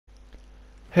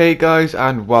Hey guys,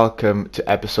 and welcome to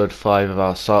episode 5 of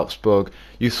our Sarpsborg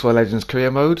Useful Legends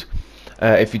career mode.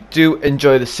 If you do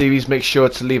enjoy the series, make sure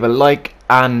to leave a like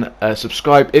and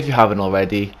subscribe if you haven't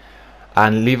already,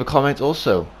 and leave a comment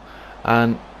also.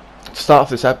 And to start off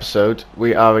this episode,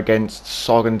 we are against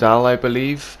Sogndal, I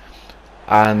believe,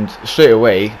 and straight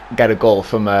away get a goal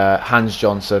from Hans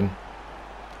Johnson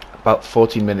about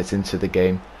 14 minutes into the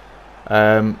game.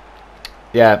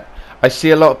 Yeah, I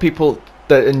see a lot of people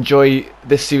that enjoy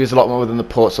this series a lot more than the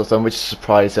Portsmouth one, which is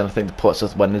surprising. I think the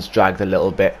Portsmouth one is dragged a little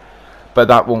bit, but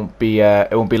that won't be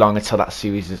it won't be long until that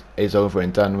series is over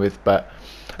and done with. But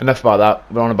enough about that.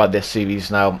 We're on about this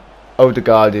series now.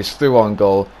 Odegaard is through on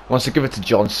goal, wants to give it to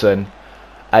Johnson,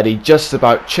 and he just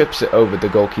about chips it over the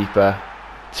goalkeeper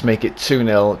to make it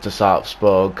 2-0 to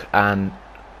Sarpsborg. And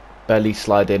belly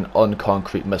sliding on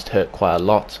concrete must hurt quite a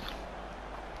lot,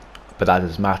 but that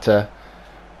doesn't matter.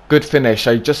 Good finish.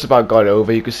 I just about got it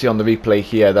over. You can see on the replay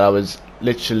here that I was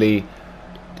literally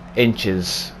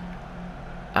inches,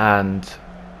 and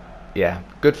yeah,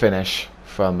 good finish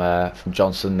from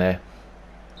Johnson there.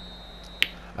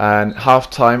 And half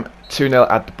time, 2-0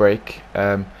 at the break.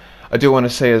 I do want to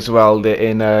say as well that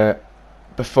in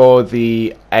before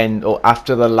the end or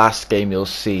after the last game, you'll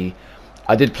see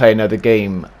I did play another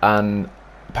game, and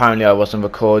apparently I wasn't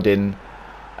recording,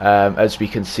 as we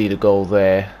can see the goal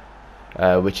there.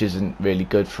 Which isn't really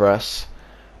good for us.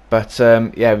 But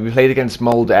yeah, we played against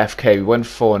Molde FK. We won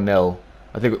 4-0.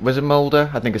 I think, was it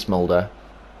Molde? I think it's Molde.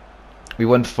 We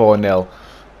won 4-0.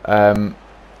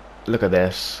 Look at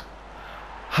this.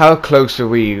 How close are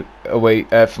we away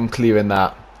from clearing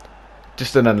that?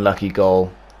 Just an unlucky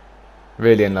goal.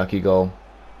 Really unlucky goal.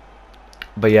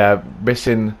 But yeah,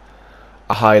 missing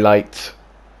a highlight.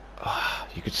 Oh,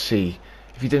 you could see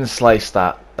if you didn't slice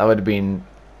that, that would have been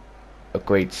a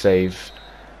great save.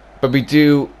 But we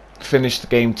do finish the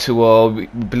game 2-all. We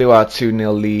blew our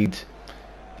 2-0 lead,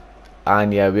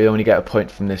 and yeah, we only get a point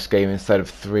from this game instead of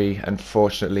 3,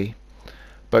 unfortunately.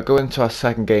 But going to our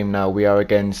second game now, we are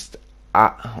against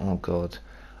Allison's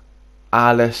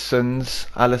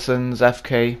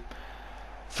FK.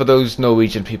 For those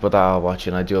Norwegian people that are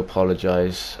watching, I do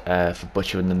apologise for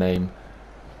butchering the name,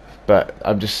 but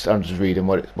I'm just reading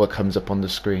what comes up on the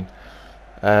screen.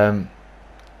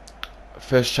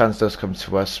 First chance does come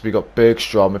to us. We got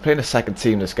Bergstrom. We're playing a second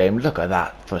team this game. Look at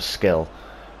that for skill.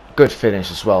 Good finish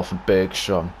as well from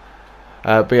Bergstrom.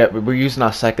 But yeah, we're using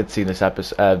our second team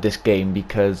this game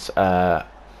because our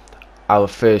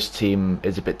first team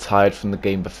is a bit tired from the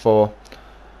game before.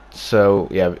 So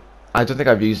yeah, I don't think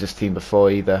I've used this team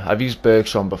before either. I've used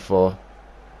Bergstrom before,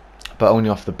 but only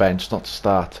off the bench, not to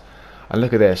start. And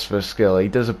look at this for a skill. He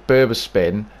does a Berber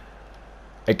spin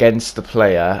against the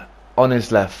player on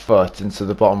his left foot into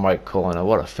the bottom right corner.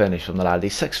 What a finish from the lad.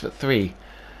 He's 6'3"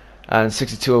 and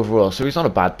 62 overall, so he's not a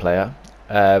bad player.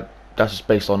 That's just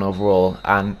based on overall,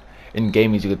 and in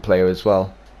game he's a good player as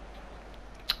well.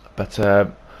 But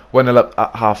 1-0 up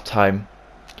at half time,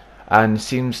 and it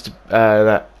seems to,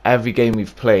 that every game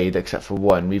we've played except for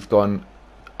one, we've gone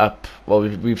up. Well,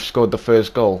 we've scored the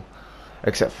first goal,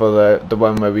 except for the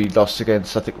one where we lost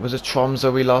against, I think, was it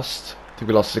Tromsø we lost? I think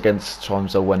we lost against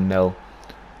Tromsø 1-0.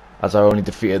 As our only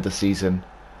defeat of the season.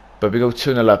 But we go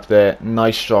 2-0 up there.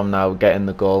 Nystrom now getting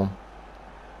the goal.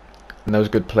 And that was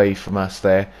good play from us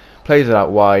there. Plays it out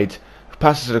wide.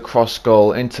 Passes it across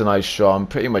goal into Nystrom.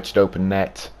 Pretty much an open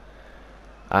net.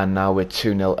 And now we're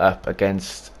 2-0 up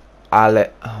against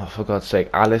for God's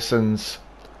sake, Allison's.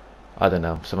 I don't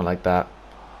know, something like that.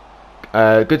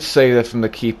 Good save there from the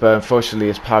keeper.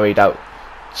 Unfortunately, it's parried out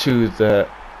to the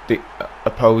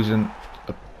opposing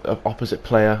opposite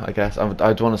player, I guess. I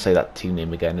don't want to say that team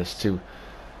name again. It's too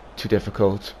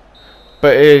difficult.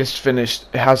 But it is finished.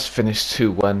 It has finished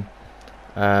 2-1.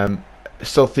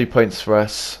 Still 3 points for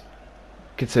us,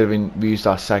 considering we used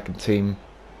our second team.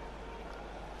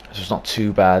 So it's not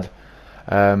too bad.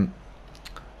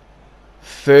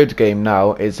 Third game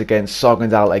now is against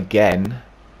Sogndal again.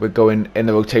 We're going in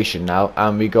the rotation now,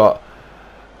 and we got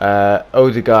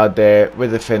Odegaard there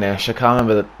with a finish. I can't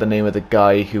remember the name of the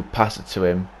guy who passed it to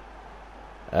him.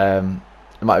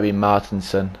 It might have been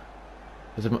Martinson.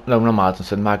 No, not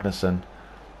Martinson, Magnusson.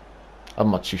 I'm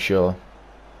not too sure.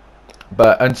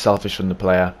 But unselfish from the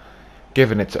player,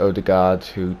 giving it to Odegaard,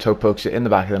 who toe pokes it in the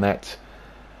back of the net.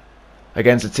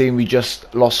 Against a team we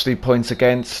just lost 3 points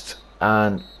against,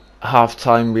 and half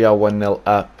time we are 1-0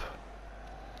 up.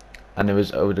 And it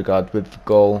was Odegaard with the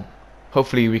goal.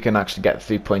 Hopefully we can actually get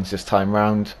 3 points this time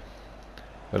round.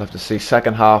 We'll have to see.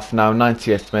 Second half now,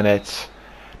 90th minute.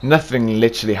 Nothing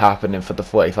literally happening for the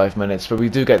 45 minutes, but we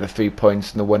do get the 3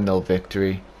 points and the 1-0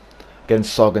 victory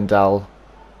against Sogndal.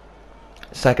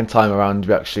 Second time around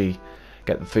we actually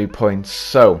get the 3 points.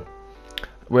 So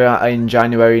we're in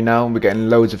January now, and we're getting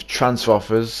loads of transfer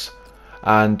offers,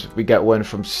 and we get one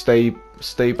from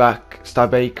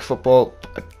Stabæk football.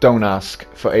 Don't ask.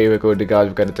 For Erik Odegaard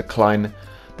we're going to decline.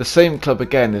 The same club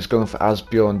again is going for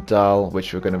Asbjørn Dahl,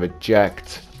 which we're going to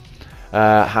reject.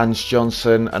 Hans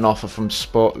Johnson, an offer from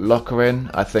Sport Lokeren.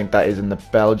 I think that is in the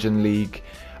Belgian league,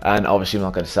 and obviously we're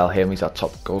not going to sell him. He's our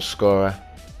top goal scorer.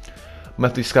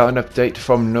 Monthly scouting update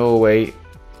from Norway.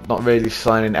 Not really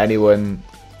signing anyone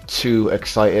too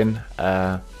exciting.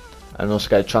 And also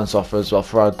get a transfer offer as well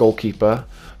for our goalkeeper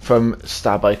from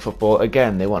Stabæk football.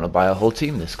 Again, they want to buy a whole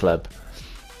team, this club.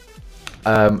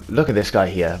 Look at this guy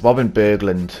here, Robin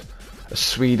Berglund, a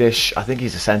Swedish, I think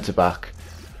he's a centre back.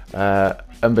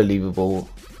 Unbelievable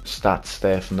stats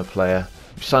there from the player.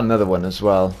 We signed another one as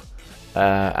well,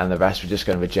 and the rest we're just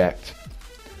going to reject.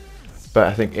 But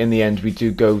I think in the end we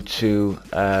do go to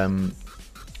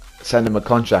send him a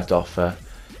contract offer.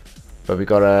 But we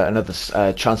got another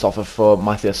transfer offer for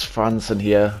Matthias Fransen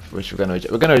here, which we're going to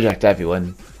reject. We're going to reject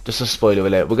everyone. Just a spoiler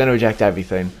alert, we're going to reject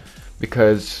everything,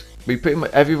 because we pretty much,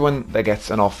 everyone that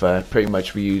gets an offer pretty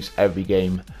much we use every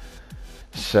game.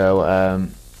 So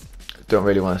don't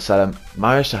really want to sell him.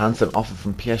 Marius Johansson offer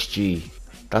from PSG.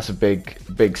 That's a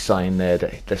big sign there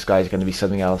that this guy's going to be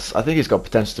something else. I think he's got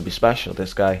potential to be special,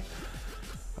 this guy.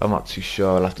 I'm not too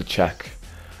sure, I'll have to check.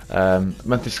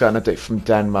 Monthly scouting update from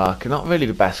Denmark. Not really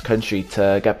the best country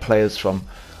to get players from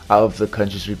out of the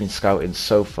countries we've been scouting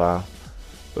so far,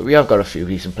 but we have got a few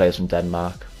decent players from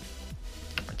Denmark.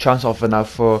 Chance offer now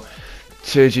for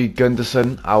Turji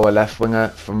Gunderson, our left winger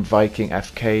from Viking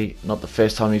FK. Not the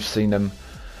first time we've seen him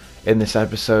in this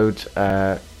episode,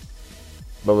 but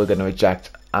we're going to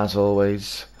reject as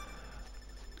always.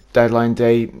 Deadline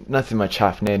day, nothing much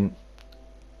happening,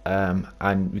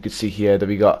 and we could see here that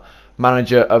we got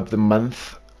manager of the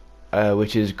month,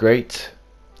 which is great.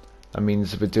 That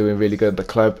means we're doing really good at the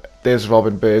club. There's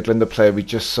Robin Berglund, the player we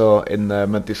just saw in the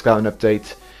monthly scouting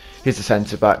update. He's a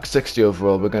centre back, 60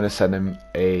 overall. We're going to send him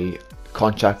a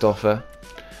contract offer.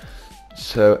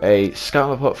 So a scout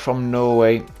report from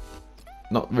Norway.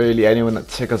 Not really anyone that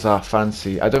tickles our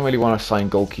fancy. I don't really want to sign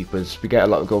goalkeepers. We get a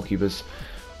lot of goalkeepers.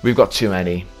 We've got too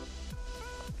many.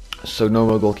 So no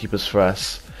more goalkeepers for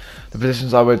us. The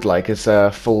positions I would like is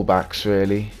full-backs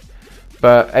really.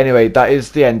 But anyway, that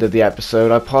is the end of the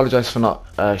episode. I apologise for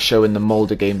not showing the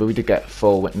Molde game, but we did get a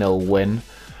 4-0 win.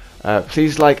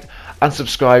 Please like and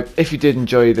subscribe if you did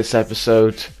enjoy this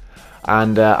episode,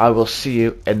 and I will see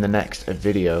you in the next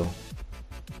video.